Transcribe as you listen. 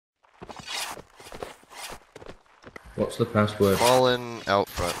What's the password? Fallen out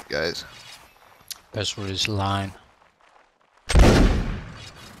front, guys. Password is line.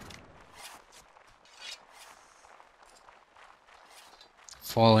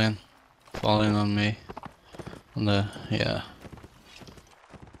 Fall in. Fall in on me. On the, yeah.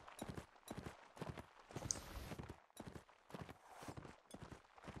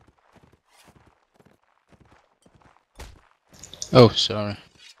 Oh, sorry.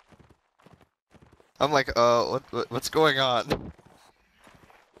 I'm like, what's going on?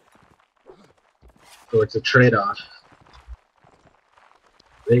 So it's a trade-off.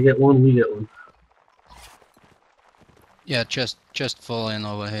 They get one, we get one. Yeah, just fall in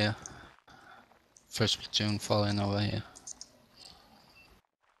over here. First platoon, fall in over here.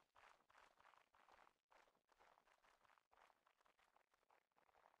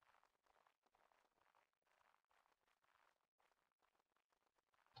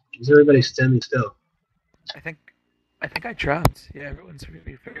 Is everybody standing still? I think I dropped. Yeah, everyone's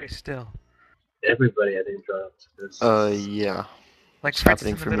really very still. Everybody, I think, dropped. Yeah. Like It's Fritz is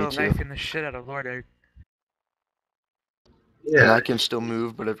happening in the for me middle of too. knifing the shit out of Lord. And Yeah. I can still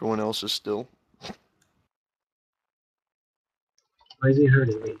move, but everyone else is still. Why is he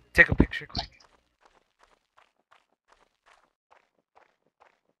hurting me? Take a picture quick.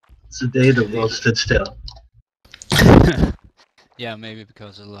 It's the day the world stood still. Yeah, maybe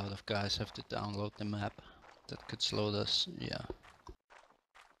because a lot of guys have to download the map. That could slow us, yeah.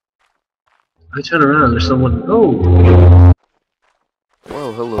 I turn around, there's someone. Oh!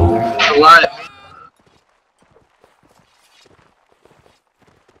 Whoa, hello there. Alive!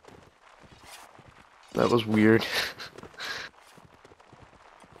 That was weird.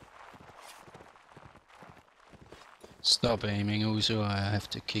 Stop aiming, Uzo, I have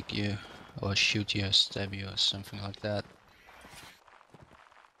to kick you, or shoot you, or stab you, or something like that.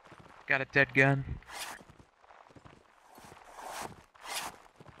 Got a dead gun.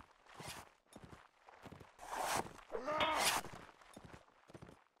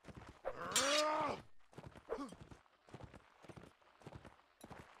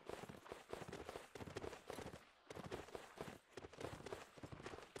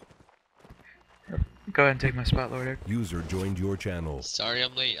 Go ahead and take my spot, Lord. User joined your channel. Sorry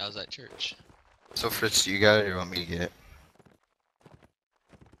I'm late, I was at church. So Fritz, you got it or you want me to get it?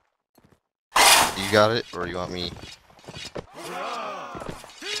 You got it or you want me?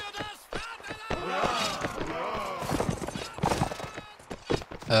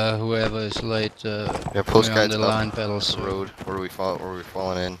 Whoever is late, Yeah, post we're on guides the up line battles. the road where we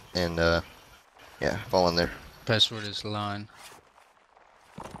falling in and yeah, falling there. Password is line.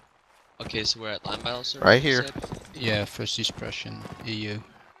 Okay, so we're at line battle, sir? Right you here. said? Yeah, first expression, EU.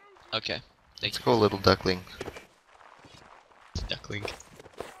 Okay, thank Let's go, little duckling. you. Duckling.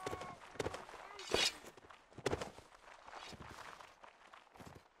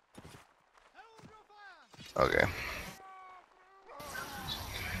 Okay.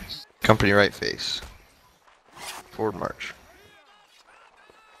 Company right face. Forward march.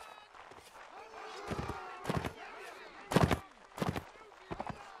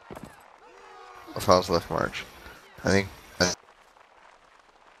 If I was left march. I think.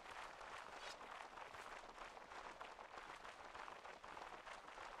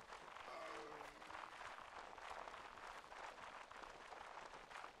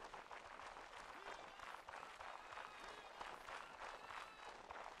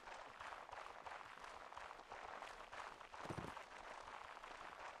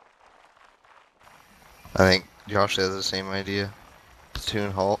 I think Josh has the same idea.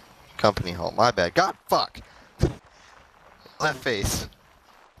 Platoon halt. Company halt. My bad. God fuck! Left face.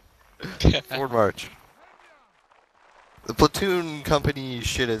 Forward march. The platoon company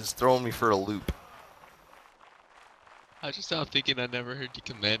shit has thrown me for a loop. I just started thinking I never heard you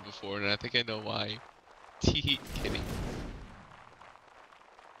command before, and I think I know why. Tee, kidding.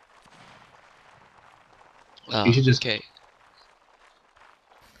 You should just- Okay.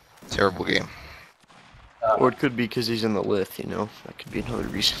 Terrible game. Or it could be because he's in the lith, you know? That could be another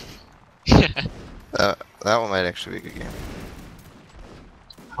reason. That one might actually be a good game.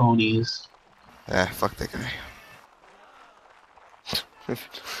 Ponies. Ah, fuck that guy.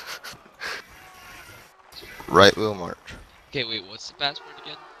 Right wheel march. Okay, wait, what's the password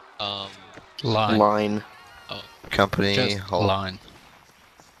again? Line. Line. Company Just halt. line.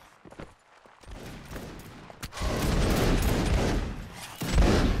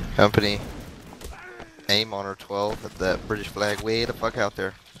 Company. Aim on her 12 at that British flag. Way the fuck out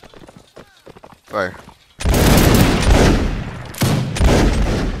there. Fire.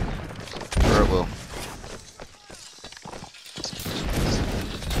 Or it will.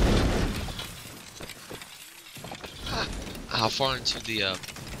 How far into the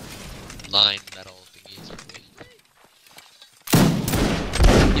line metal thingies are we?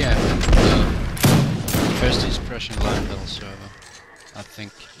 Yeah, first is Prussian line battle server. I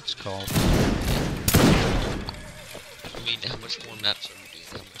think it's called. I mean, how much more maps are we doing?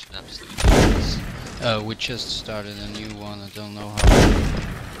 How much maps do we do? We just started a new one. I don't know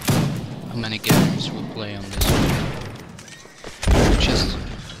how many games we play on this one. We just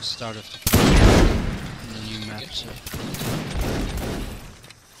started to play the new map, so.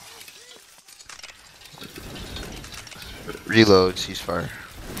 Reload, ceasefire.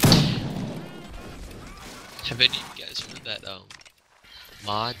 Have any of you guys heard of that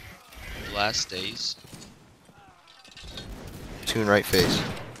mod, The Last Days? Tune right face.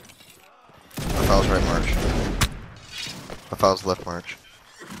 My file's right march. My file's left march.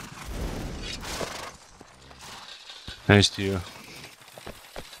 Nice to you.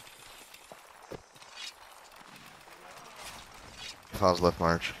 My file's left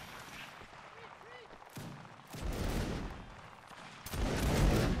march.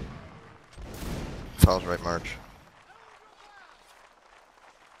 My file's right march.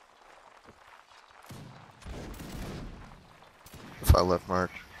 File left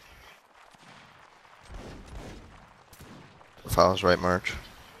march. File's right march.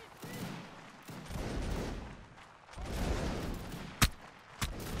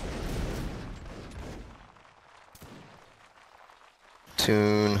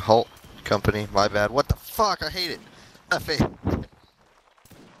 Tune halt company. My bad. What the fuck? I hate it. FA.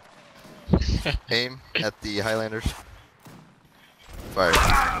 Aim at the Highlanders. Fire.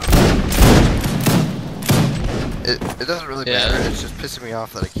 It doesn't really matter, it's just pissing me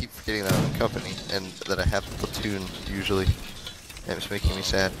off that I keep forgetting that I'm in company, and that I have a platoon, usually. And it's making me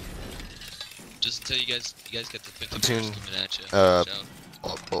sad. Just until you guys get the 50 Platoon, coming at you.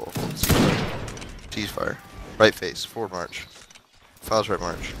 ceasefire. Ceasefire. Right face, forward march. Files right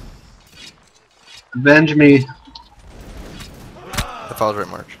march. Avenge me. The files right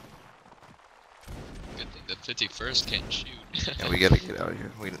march. Good thing the 51st can't shoot. Yeah, we gotta get out of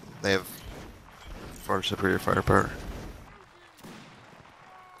here. They have far superior firepower.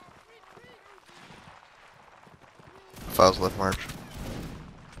 Files left march.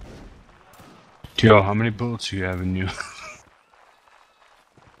 Yo, how many bullets do you have in you?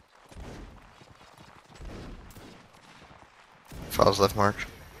 Files left march.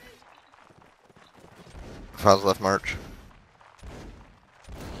 Files left march.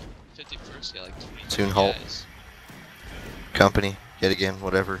 51st got like 22 Tune halt. guys. Company, yet again,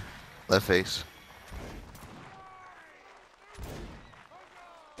 whatever. Left face.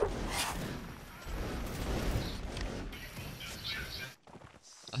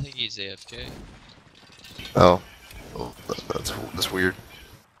 I think he's AFK. Oh. That's weird.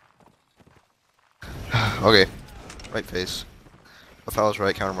 Okay. Right face. The file's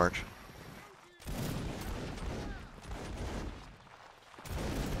right, counter march.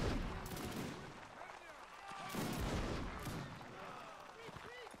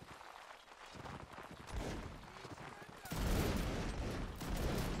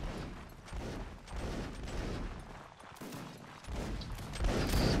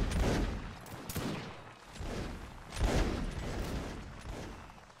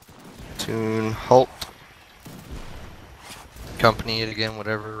 Tune halt. Company it again,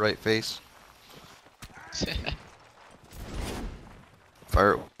 whatever, right face.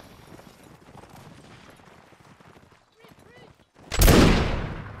 Fire.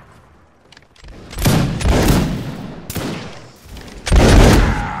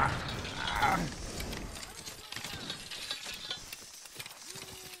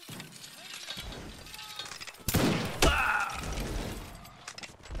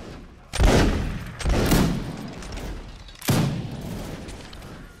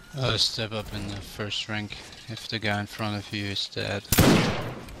 Step up in the first rank if the guy in front of you is dead.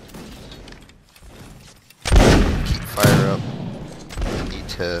 Keep fire up. Need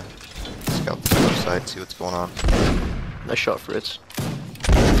to scout this website, see what's going on. Nice shot, Fritz.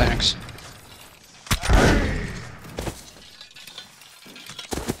 Thanks.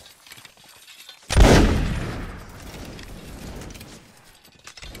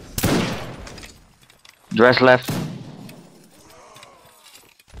 Dress left.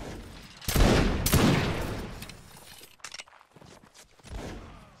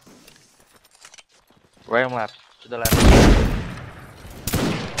 Right and left. To the left.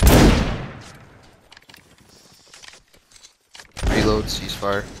 Reload,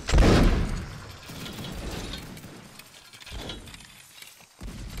 ceasefire.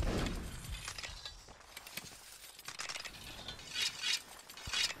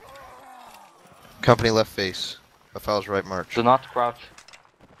 Company left face. Rafael's right march. Do not crouch.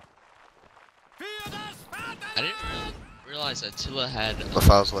 I didn't realize Attila had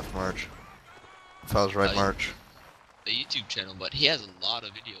Rafael's left march. Rafael's right march. a YouTube channel, but he has a lot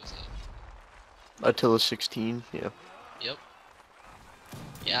of videos up. Attila 16, yeah. Yep.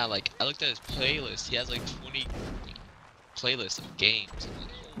 Yeah, like I looked at his playlist. He has like 20 playlists of games. I'm like,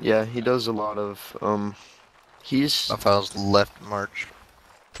 oh, Yeah, he does a lot of, he's Rafael's left march.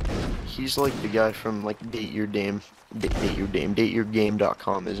 like the guy from like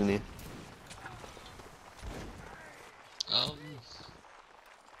dateyourgame.com, isn't he?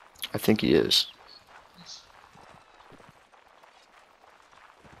 I think he is.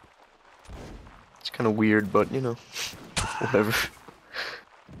 It's kind of weird, but you know, whatever.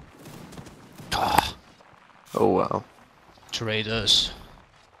 Oh wow. Traitors.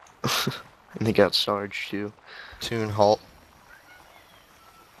 And they got Sarge too. Tune halt.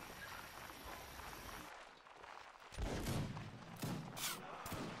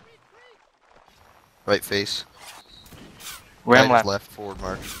 Right face. Ram Guidance left. left forward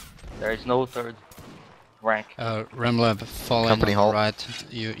march. There is no third rank. Remlab, fall in Company on halt.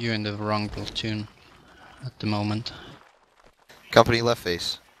 the right. You're in the wrong platoon at the moment. Company left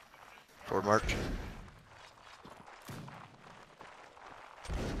face. Forward march.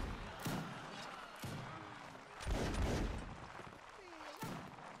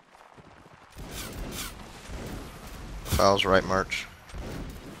 Rafael's right march.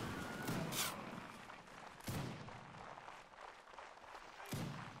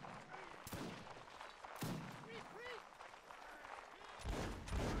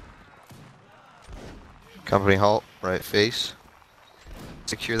 Company halt, right face.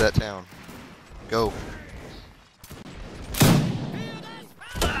 Secure that town. Go.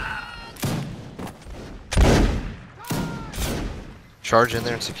 Charge in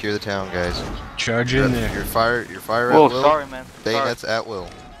there and secure the town, guys. Charge in there. Your fire Whoa, at will. sorry, man. Bayonets at will.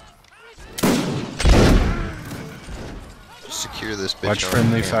 Just secure this bitch. Watch all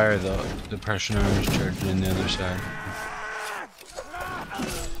friendly you can. fire though. The Prussian army's charging in the other side.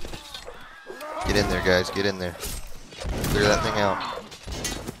 Get in there, guys. Get in there. Clear that thing out.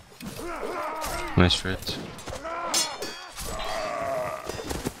 Nice Fritz.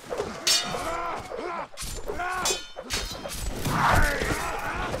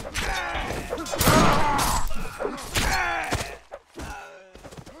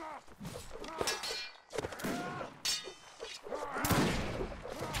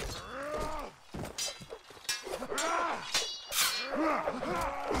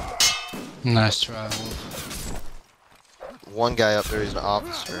 Nice try, Wolf. One guy up there is an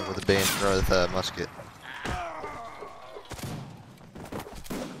officer with a band or with a musket.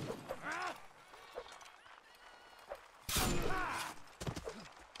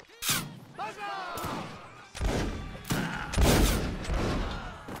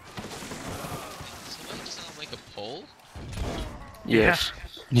 somebody just not make a poll? Yes.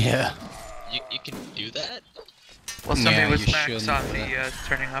 Yeah. You can do that? Well, somebody Yeah, was you max shouldn't on do the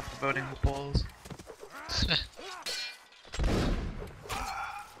turning off the voting polls.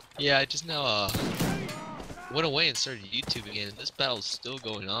 Yeah, I just now went away and started YouTube again, and this battle's still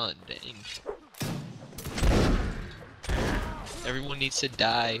going on. Dang. Everyone needs to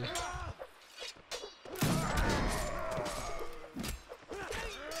die.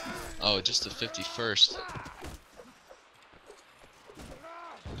 Oh, just the 51st.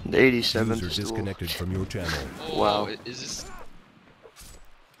 The 87th User is still... disconnected from your channel. Oh, Wow. Is this?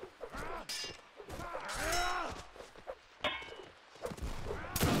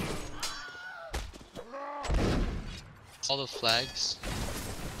 All the flags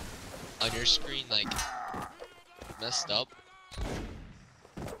on your screen like messed up.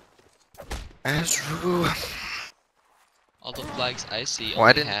 Azru. All the flags I see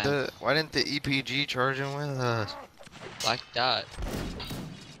Why only didn't have the EPG charge in with us? black dot.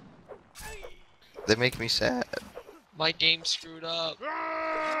 They make me sad. My game screwed up.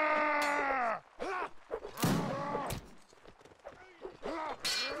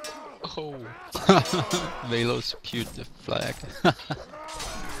 Oh. Velo secured the flag.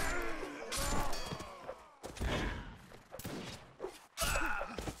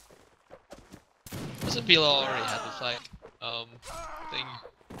 Doesn't Velo already have the flag thing?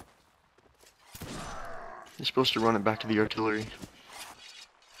 You're supposed to run it back to the artillery.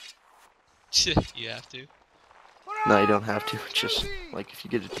 You have to. No, you don't have to. Just, like, if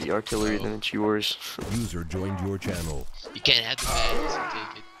you get it to the artillery, then it's yours. User joined your channel. You can't have the badge and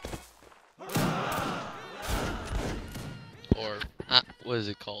take it. Or, what is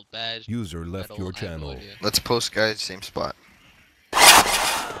it called? Badge? User left medal? your I have no channel. idea. Let's post, guys. Same spot.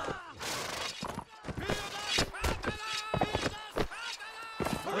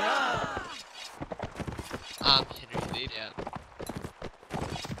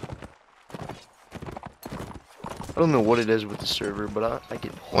 don't know what it is with the server, but I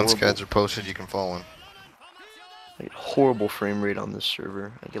get horrible. Once guides are posted, you can follow them. I get horrible frame rate on this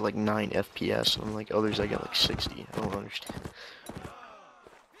server. I get like 9 FPS, and like others I get like 60. I don't understand.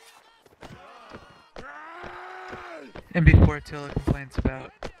 And before Attila complains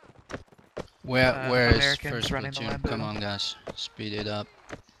about Where is Americans first running the platoon? Lambo. Come on, guys, speed it up.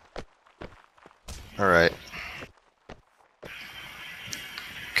 Alright.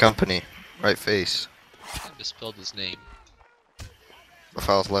 Company, right face. I misspelled his name.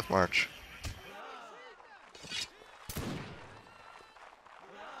 Files left march.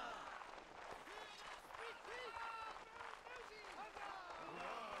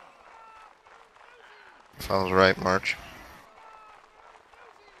 Files right march.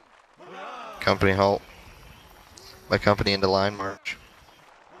 Company halt. My company into line march.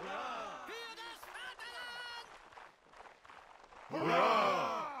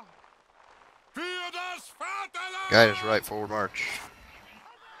 Guide is right forward march.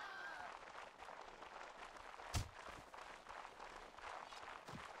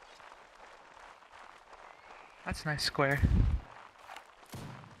 That's a nice square.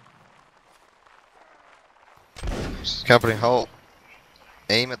 Company halt.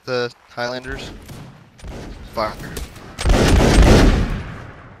 Aim at the Highlanders. Fire.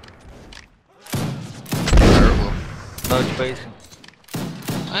 Fire. No space.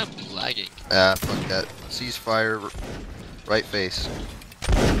 I'm lagging. Ah, fuck that. Ceasefire. Right face.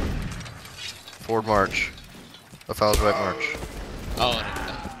 Forward march. Files right march. Oh, I didn't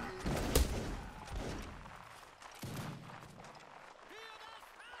know.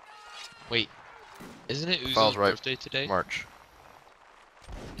 Wait, isn't it Files Uzo's right birthday today? march.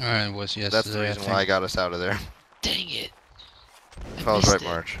 Alright, it was yesterday. That's the reason why I got us out of there. Dang it! I Files missed right it.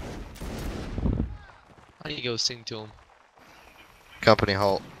 march. I need to go sing to him. Company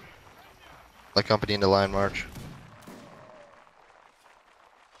halt. My company into line march.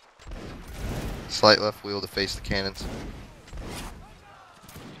 Slight left wheel to face the cannons.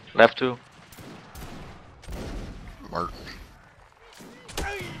 Left 2. March.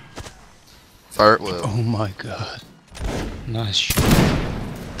 Fire at will. Oh my god. Nice shot.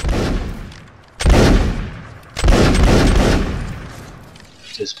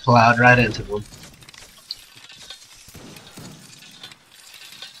 Just plowed right into them.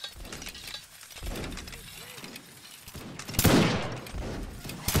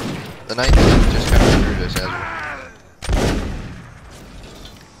 The 19th just kind of screwed us as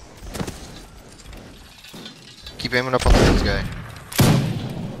Keep aiming up on the hills, guy.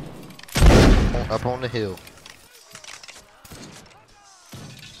 Up on the hill.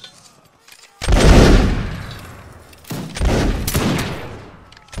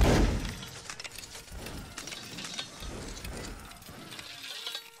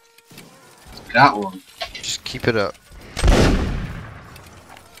 Got one. Just keep it up.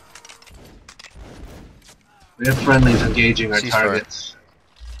 We have friendlies engaging our Ceasefire. targets.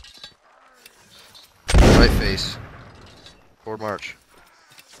 Right face. Forward march.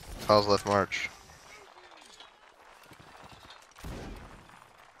 Files left march.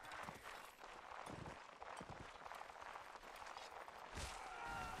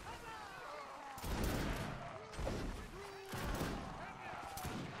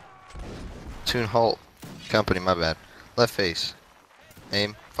 Tune halt. Company, my bad. Left face.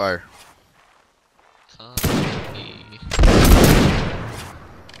 Aim. Fire. Company.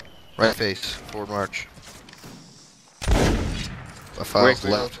 Right face. Forward march. Files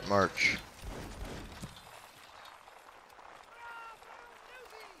Wait. left march.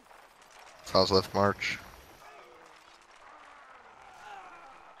 Files left march.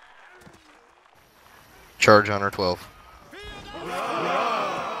 Charge on our 12.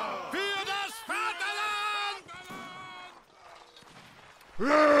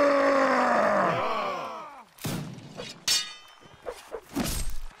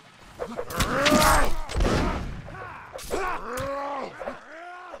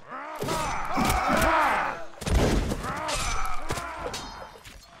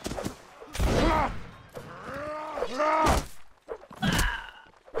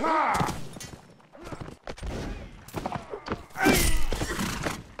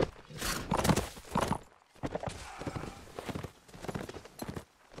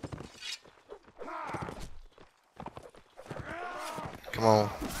 Come on,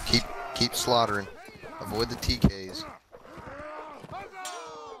 keep slaughtering. Avoid the TKs.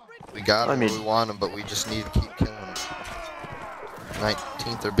 We got them, we want them, but we just need to keep killing them.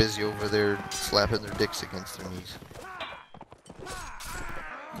 19th are busy over there slapping their dicks against their knees.